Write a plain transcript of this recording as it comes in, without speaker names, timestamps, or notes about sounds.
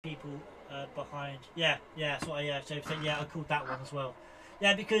people behind. Yeah, that's what I so yeah, I called that one as well.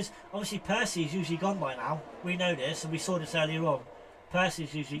 Yeah, because obviously Percy's usually gone by now. We know this, and we saw this earlier on.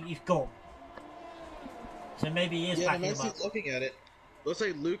 Percy's usually he's gone. So maybe he is backing him up. Looking at it. Looks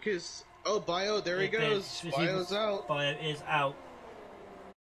like Lucas. Oh, Bio, there he goes. Bio's out. Bio is out.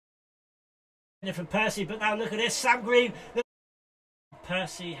 From Percy, but now look at this. Sam Green.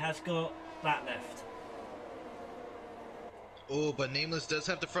 Percy has got that left. Oh, but Nameless does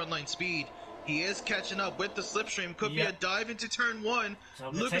have the frontline speed. He is catching up with the slipstream. Could be a dive into turn one. So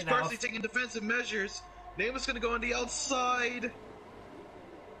Lucas Percy taking defensive measures. Nameless going to go on the outside.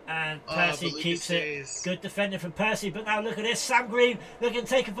 And Percy keeps it. Good defending from Percy, but now look at this. Sam Green looking to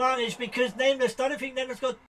take advantage because Nameless, I don't think Nameless got